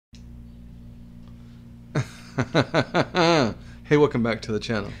Hey, welcome back to the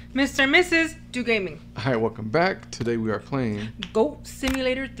channel. Mr. and Mrs. Do Gaming. Hi, welcome back. Today we are playing Goat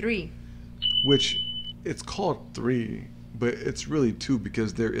Simulator 3. which it's called 3, but it's really 2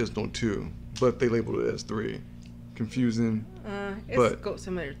 because there is no 2. But they labeled it as 3. Confusing. It's Goat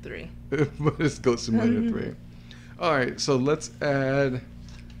Simulator 3. But it's Goat Simulator 3. Alright, so let's add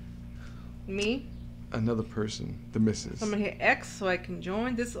Me. another person, the missus. So I'm gonna hit X so I can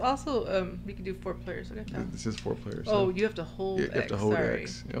join. This also, we can do 4 players. Okay. This is 4 players. Oh, So you have to hold you X. have to hold Sorry.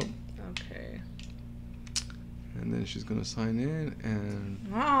 X. Yep. Okay. And then she's gonna sign in and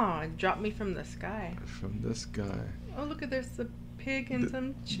Ah, drop me from the sky. from this guy. Oh, look at there's a pig and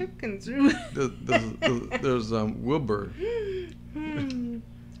some chickens. There's Wilbur. Hmm.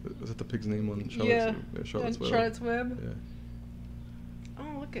 Was that the pig's name on Yeah. Charlotte's Web? Charlotte's Web. Yeah.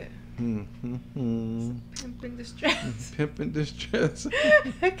 Oh, look at Mm-hmm. pimp in distress. Pimp in distress.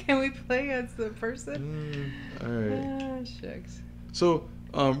 Can we play as the person? All right. Ah, shucks. So,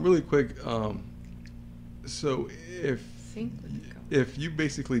 really quick. So Sync with the goat. if you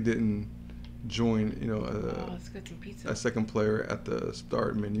basically didn't join, Let's get some pizza. a second player at the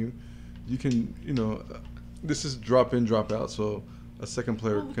start menu, you can, this is drop in, drop out. So a second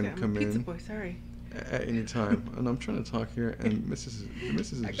player can I'm come a pizza in boy, sorry. at any time. And I'm trying to talk here, and Mrs.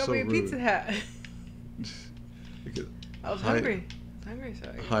 is I got so me a rude. pizza hat. Because I was hungry. So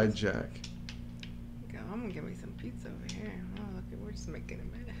I hijack. I'm gonna get me some pizza over here. Oh, look, we're just making a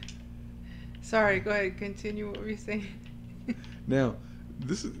minute. Sorry, go ahead. Continue what were you saying. Now,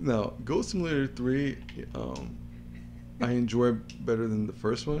 Goat Simulator 3. I enjoy better than the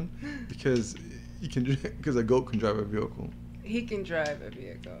first one because a goat can drive a vehicle. He can drive a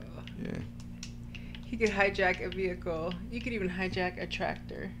vehicle. Yeah. He could hijack a vehicle. You could even hijack a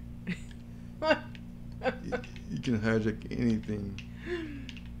tractor. You can hijack anything.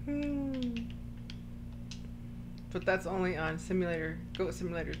 But that's only on Goat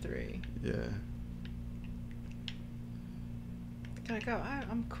Simulator 3. Yeah.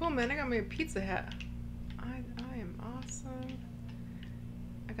 I'm cool, man. I got me a pizza hat. I am awesome.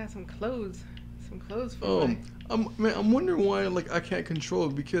 I got some clothes. For I'm wondering why I can't control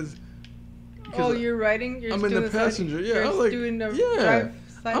it because you're riding. I'm in the passenger. Yeah, I'm like, drive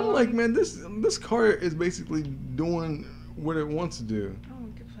side I'm like, man, this car is basically doing what it wants to do. Oh,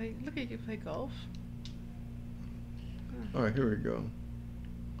 you can play. Look, you can play golf. All right, here we go.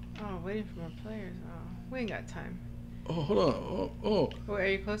 Oh, waiting for more players. Oh, we ain't got time. Oh, hold on. Oh. Wait, are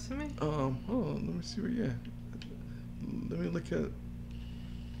you close to me? Hold on. Let me see where you at. Let me look at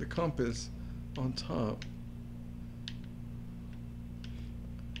the compass on top.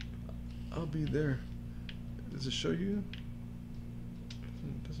 I'll be there. Does it show you?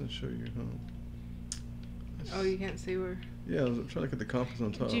 It doesn't show you, huh? Oh, you can't see where? Yeah, I was trying to look at the compass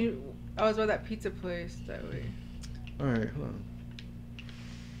on top. I was by that pizza place that way. All right, hold on.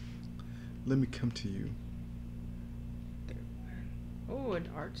 Let me come to you. Oh, an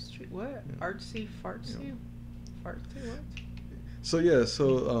art street. What? Yeah. Artsy fartsy? Yeah. Fartsy what?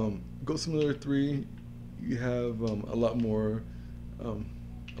 So Goat Simulator 3, you have a lot more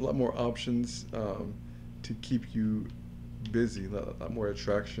options to keep you busy. A lot more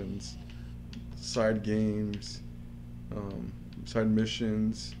attractions, side games, side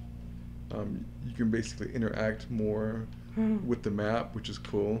missions. You can basically interact more with the map, which is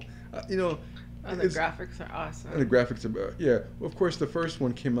cool. Oh, the graphics are awesome. And the graphics are, yeah. Well, of course, the first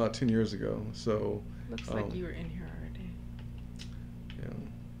one came out 10 years ago, so. Looks like you were in here already. Yeah.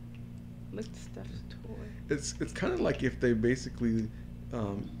 Look, stuff's toy. It's kind of like if they basically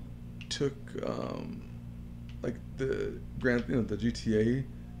took like the the GTA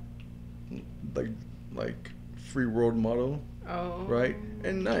like free world model. Oh. Right,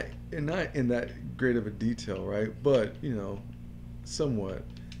 and not in that great of a detail, right? But somewhat.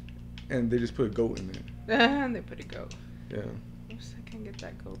 And they just put a goat in there. And they put a goat. Yeah. Oops, I can't get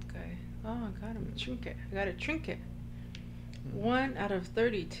that gold guy. Oh, I got him a trinket. I got a trinket. 1 out of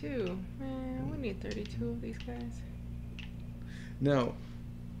 32. Man, we need 32 of these guys. Now,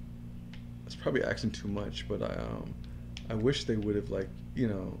 it's probably asking too much, but I wish they would have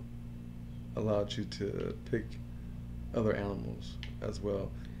allowed you to pick other animals as well,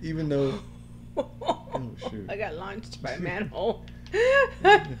 even though. Oh shoot! I got launched by a manhole.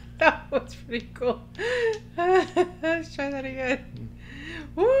 That was pretty cool. Let's try that again.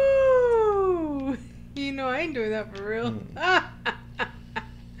 Woo! I ain't doing that for real.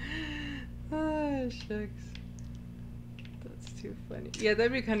 Oh, shucks. That's too funny. Yeah,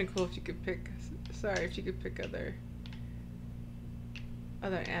 that'd be kind of cool if you could pick. Sorry, if you could pick other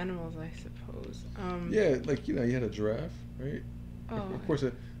animals, I suppose. Yeah, you had a giraffe, right? Oh. Of course,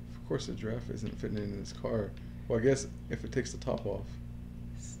 course the giraffe isn't fitting in this car. Well, I guess if it takes the top off.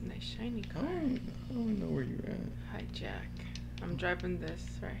 It's a nice shiny I car. don't know where you're at. Hijack. I'm driving this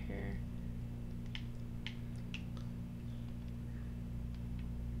right here.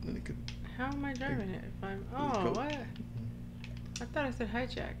 Then it could. How am I driving it? If I'm what? I thought I said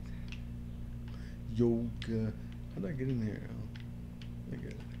hijacked. Yoga. How did I get in here?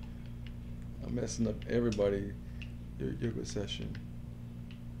 Nigga. I'm messing up everybody. Your yoga session.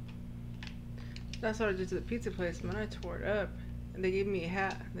 That's what I did to the pizza place, man. I tore it up. And they gave me a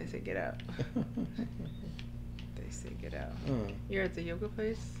hat. They said, get out. They say, get out. You're at the yoga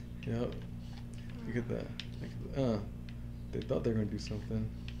place? Yep. Look at that. They thought they were going to do something.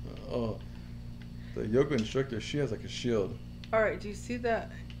 The yoga instructor, she has like a shield. Alright, do you see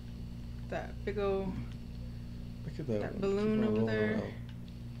that big old Look at that balloon over there?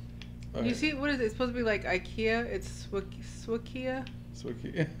 Right. You see, what is it? It's supposed to be like IKEA. It's Swikia.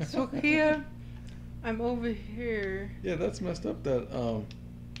 Swikia. I'm over here. Yeah, that's messed up that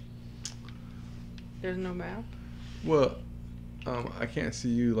There's no map? Well, I can't see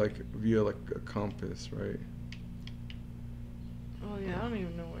you like via like a compass, right? Oh yeah, I don't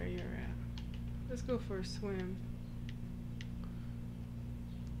even know where you're at. Let's go for a swim.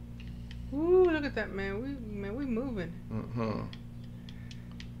 Ooh, look at that, man. We moving. Yeah.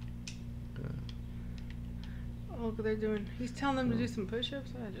 Oh, look what they're doing. He's telling them to do some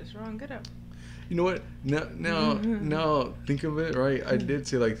push-ups. I just wrong. Get up. You know what? Now think of it, right? I did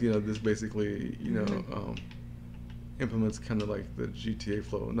say like, this basically, implements kind of like the GTA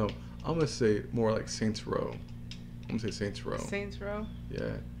flow. No, I'm gonna say more like Saints Row. I'm gonna say Saints Row. Saints Row?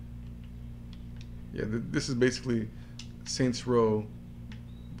 Yeah. Yeah, this is basically Saints Row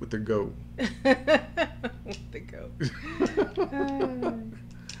with the goat. With the goat.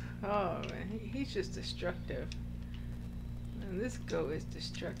 Oh man, he's just destructive. And this goat is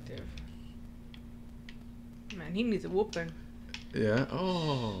destructive. Man, he needs a whooping. Yeah.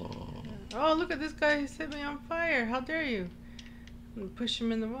 Oh. Oh, look at this guy. He set me on fire. How dare you? I'm gonna push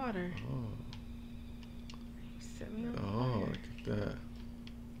him in the water. Oh. He set me on fire. Oh, look at that.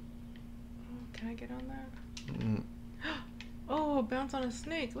 Oh, can I get on that? Mm. Oh, bounce on a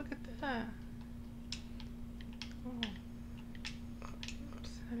snake. Look at that. Oh.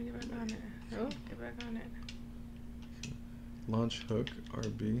 Oops, how do you get back on it? Oh, get back on it. Launch hook,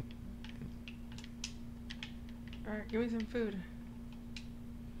 RB. Alright, give me some food.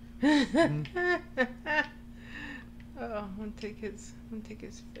 I'm gonna take his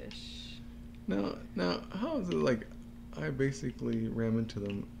fish. Now, how is it like I basically ram into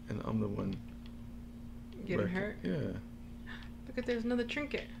them and I'm the one getting hurt? Yeah. Look at, there's another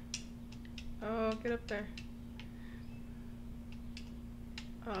trinket. Oh, get up there.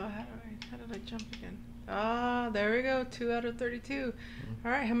 Oh, how did I jump again? Ah, there we go. 2 out of 32.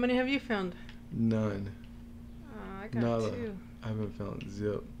 Alright, how many have you found? None. I got Nada. 2. I haven't found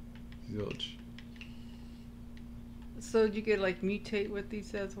zilch. So did you get like mutate with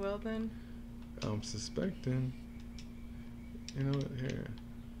these as well then? I'm suspecting. You know what? Here.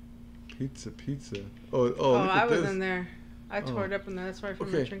 Pizza. Oh, look I at was this. in there. I tore it up in there. That's why I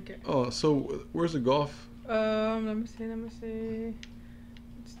found the trinket. Oh, so where's the golf? Let me see.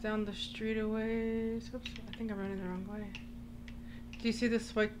 It's down the street a ways. Oops, I think I'm running the wrong way. Do you see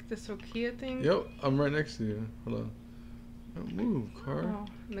this Sokia thing? Yep, I'm right next to you. Hold on. Don't move, car. Oh,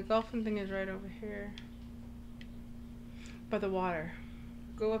 and the golfing thing is right over here. By the water.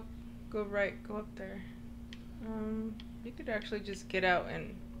 Go up, go right, go up there. You could actually just get out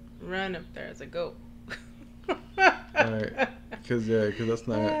and run up there as a goat. Alright, cause that's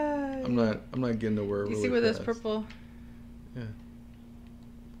not. I'm not getting nowhere. You really see where fast. this purple? Yeah.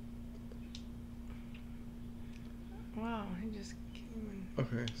 Wow, he just came in.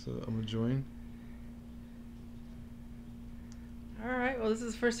 Okay, so I'm gonna join. All right. Well, this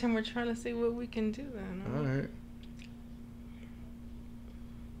is the first time we're trying to see what we can do then. All right.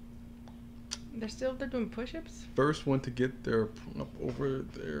 They're doing push-ups. First one to get their prop over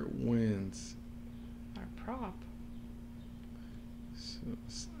there wins. Our prop.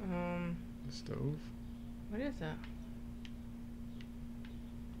 Stove. What is that?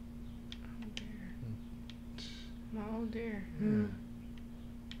 Oh dear. Oh dear.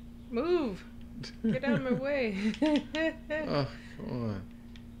 Move. Get out of my way. Oh, come on.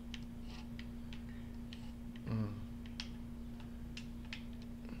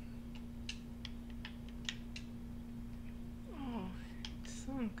 Oh, it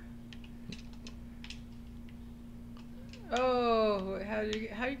sunk. Oh, how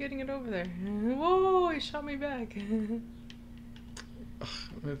are you getting it over there? Whoa, he shot me back.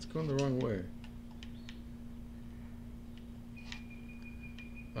 It's going the wrong way.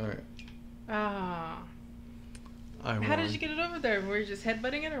 All right. Ah. I How did won. you get it over there? Were you just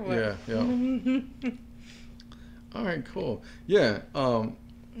headbutting it or what? Yeah. Yeah. All right. Cool. Yeah.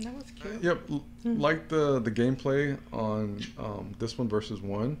 That was cute. Yep. Like the gameplay on this one versus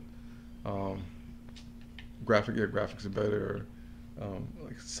one. Um, graphics are better.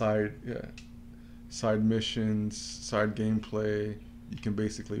 Like side missions, side gameplay. You can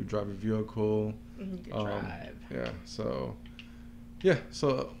basically drive a vehicle. You can drive. Yeah. So yeah.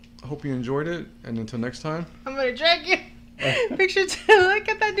 So I hope you enjoyed it, and until next time. I'm gonna drag you. Make sure to look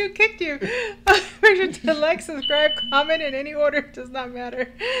at that dude kicked you. Make sure to like, subscribe, comment in any order. It does not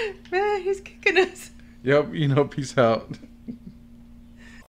matter. Man, he's kicking us. Yep. Peace out.